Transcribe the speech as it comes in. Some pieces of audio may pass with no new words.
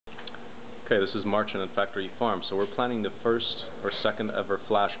Okay, this is Marchin at Factory Farm. So we're planning the first or second ever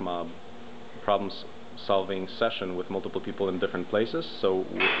flash mob problem-solving session with multiple people in different places. So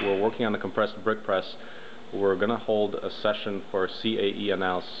we're working on the compressed brick press. We're going to hold a session for CAE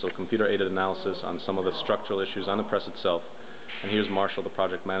analysis, so computer-aided analysis on some of the structural issues on the press itself. And here's Marshall, the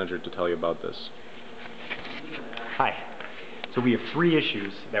project manager, to tell you about this. Hi. So we have 3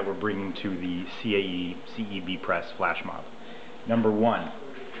 issues that we're bringing to the CEB press flash mob. Number 1,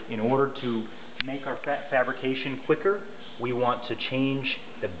 in order to make our fabrication quicker, we want to change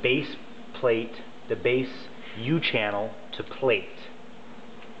the base plate, the base U-channel to plate.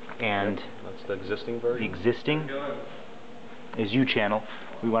 And that's the existing version? The existing is U-channel.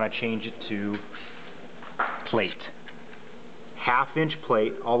 We want to change it to plate. 1/2-inch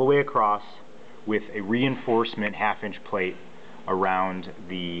plate all the way across with a reinforcement 1/2-inch plate around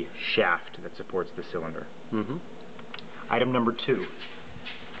the shaft that supports the cylinder. Item number 2.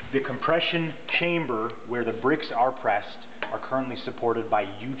 The compression chamber where the bricks are pressed are currently supported by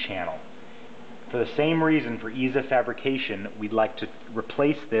U-channel. For the same reason, for ease of fabrication, we'd like to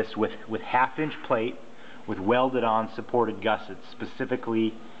replace this with 1/2-inch plate with welded on supported gussets,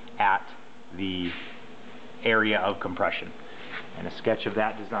 specifically at the area of compression. And a sketch of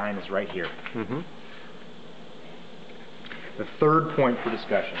that design is right here. The third point for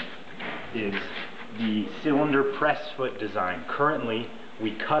discussion is the cylinder press foot design. Currently,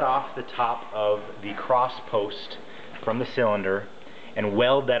 we cut off the top of the cross post from the cylinder and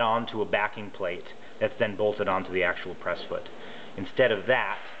weld that onto a backing plate that's then bolted onto the actual press foot. Instead of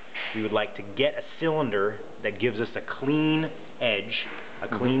that, we would like to get a cylinder that gives us a clean edge, a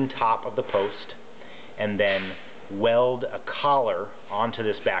clean top of the post, and then weld a collar onto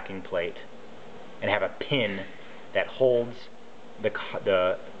this backing plate and have a pin that holds the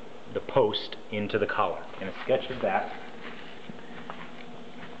post into the collar. And a sketch of that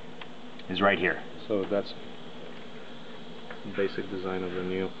is right here. So that's basic design of the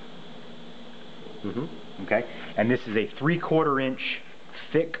new. Okay, and this is a 3/4-inch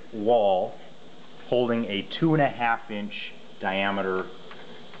thick wall holding a 2.5-inch diameter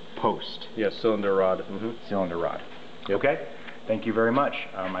post. Yes, cylinder rod. Cylinder rod. Yep. Okay, thank you very much.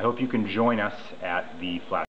 I hope you can join us at the flash.